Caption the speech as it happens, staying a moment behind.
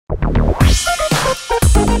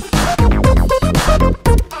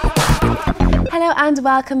and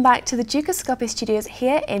welcome back to the Dukascopy studios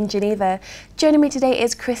here in Geneva. Joining me today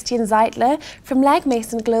is Christian Zeitler from Legg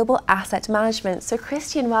Global Asset Management. So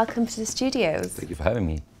Christian, welcome to the studios. Thank you for having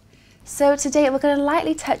me. So today we're going to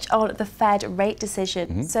lightly touch on the Fed rate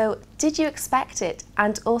decision. So did you expect it?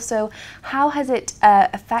 And also, how has it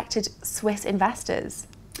affected Swiss investors?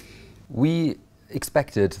 We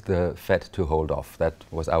expected the Fed to hold off. That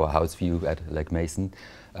was our house view at Legg.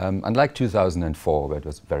 Unlike 2004, where it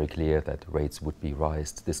was very clear that rates would be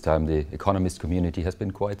raised, this time the economist community has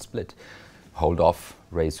been quite split. Hold off,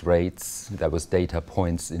 raise rates. There was data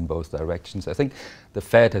points in both directions. I think the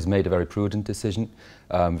Fed has made a very prudent decision,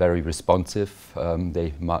 very responsive.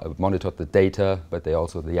 They monitored the data, but they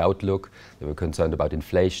also the outlook. They were concerned about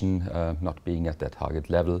inflation not being at their target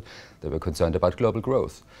level. They were concerned about global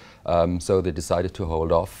growth. So they decided to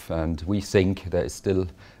hold off, and we think there is still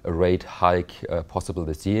a rate hike possible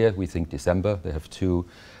this year. We think December. They have two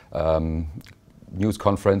news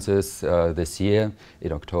conferences this year,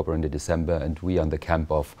 in October and in December, and we are in the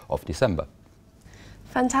camp of December.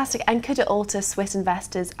 Fantastic. And could it alter Swiss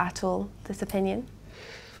investors at all, this opinion?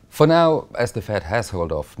 For now, as the Fed has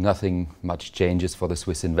held off, nothing much changes for the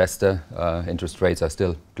Swiss investor. Interest rates are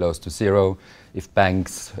still close to zero. If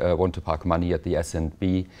banks want to park money at the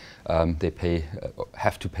S&P, they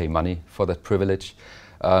have to pay money for that privilege.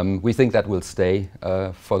 We think that will stay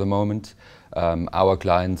for the moment. Our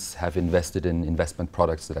clients have invested in investment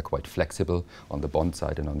products that are quite flexible on the bond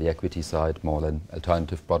side and on the equity side, more than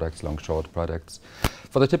alternative products, long-short products.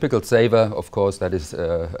 For the typical saver, of course, that is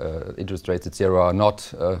interest rates at zero are not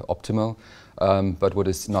optimal. But what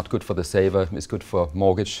is not good for the saver is good for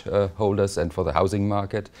mortgage holders and for the housing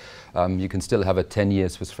market. You can still have a 10-year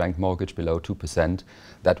Swiss franc mortgage below 2%.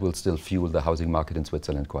 That will still fuel the housing market in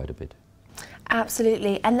Switzerland quite a bit.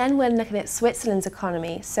 Absolutely. And then we're looking at Switzerland's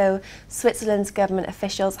economy. So Switzerland's government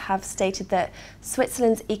officials have stated that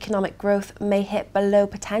Switzerland's economic growth may hit below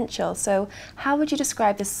potential. So how would you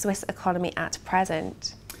describe the Swiss economy at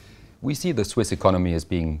present? We see the Swiss economy as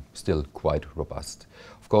being still quite robust.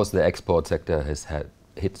 Of course, the export sector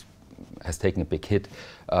has taken a big hit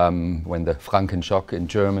when the Franken shock in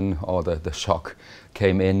German, or the shock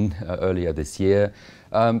came in earlier this year.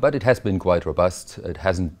 But it has been quite robust. It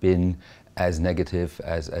hasn't been as negative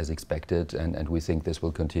as expected, and we think this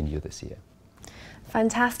will continue this year.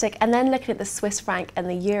 Fantastic. And then looking at the Swiss franc and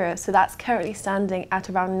the euro, so that's currently standing at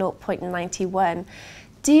around 0.91.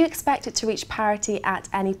 Do you expect it to reach parity at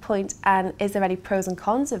any point, and is there any pros and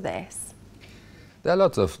cons of this? There are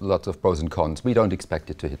lots of pros and cons. We don't expect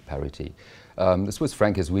it to hit parity. The Swiss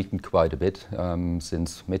franc has weakened quite a bit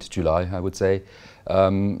since mid-July, I would say.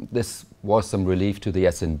 This was some relief to the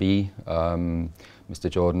S&P. Mr.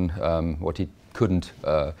 Jordan, what he couldn't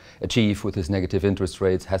achieve with his negative interest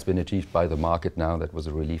rates has been achieved by the market now. That was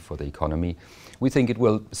a relief for the economy. We think it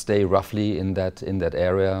will stay roughly in that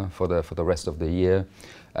area for the rest of the year,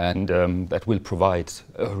 and that will provide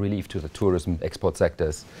relief to the tourism export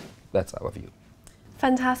sectors. That's our view.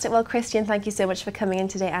 Fantastic. Well, Christian, thank you so much for coming in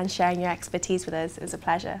today and sharing your expertise with us. It was a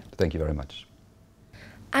pleasure. Thank you very much.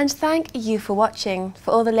 And thank you for watching. For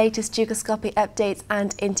all the latest Dukascopy updates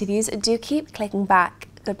and interviews, do keep clicking back.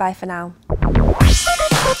 Goodbye for now.